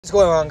What's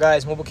going on,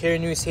 guys? Mobile Carrier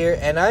News here,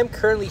 and I'm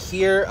currently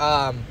here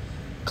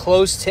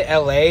close to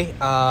LA.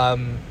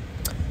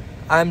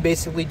 I'm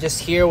basically just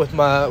here with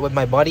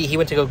my buddy. He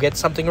went to go get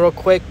something real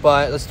quick,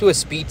 but let's do a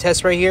speed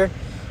test right here,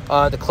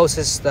 the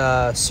closest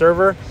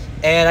server.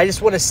 And I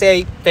just want to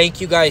say thank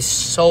you guys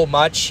so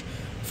much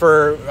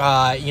for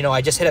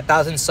I just hit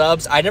 1,000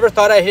 subs. I never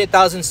thought I'd hit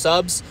 1,000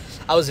 subs.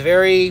 I was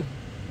very,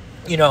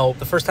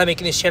 the first time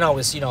making this channel, I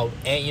was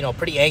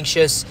pretty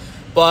anxious.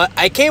 But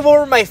I came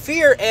over my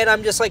fear, and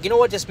I'm just like, you know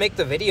what, just make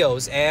the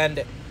videos.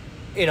 And,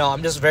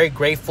 I'm just very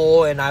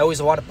grateful, and I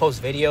always want to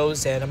post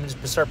videos, and I'm going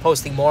to start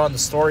posting more on the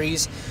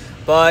stories.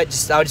 But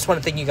I just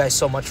want to thank you guys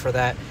so much for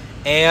that.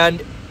 And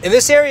in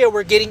this area,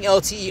 we're getting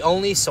LTE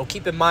only, so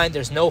keep in mind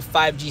there's no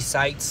 5G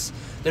sites.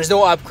 There's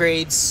no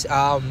upgrades.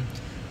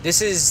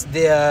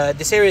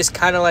 This area is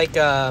kind of like,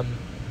 I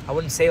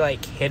wouldn't say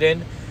like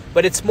hidden,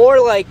 but it's more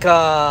like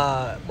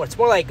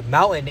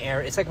mountain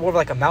area. It's like more of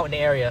like a mountain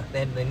area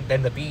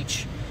than the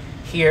beach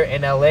here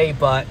in LA.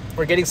 But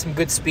we're getting some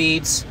good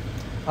speeds.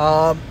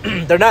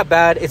 They're not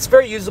bad. It's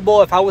very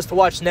usable. If I was to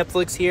watch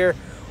Netflix here,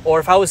 or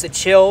if I was to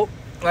chill,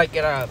 like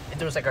if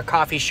there was like a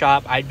coffee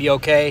shop, I'd be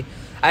okay.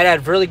 I'd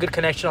have really good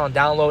connection on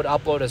download,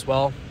 upload as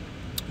well.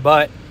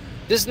 But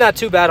this is not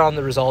too bad on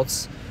the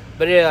results.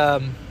 But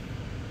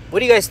what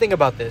do you guys think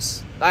about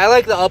this? I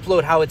like the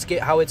upload, how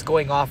it's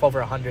going off over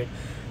 100.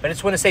 But I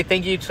just want to say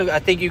thank you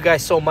you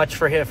guys so much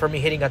for me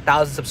hitting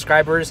 1,000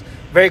 subscribers.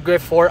 Very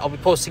grateful for it. I'll be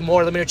posting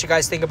more. Let me know what you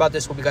guys think about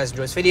this. Hope you guys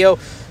enjoy this video.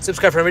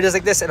 Subscribe for videos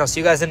like this, and I'll see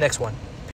you guys in the next one.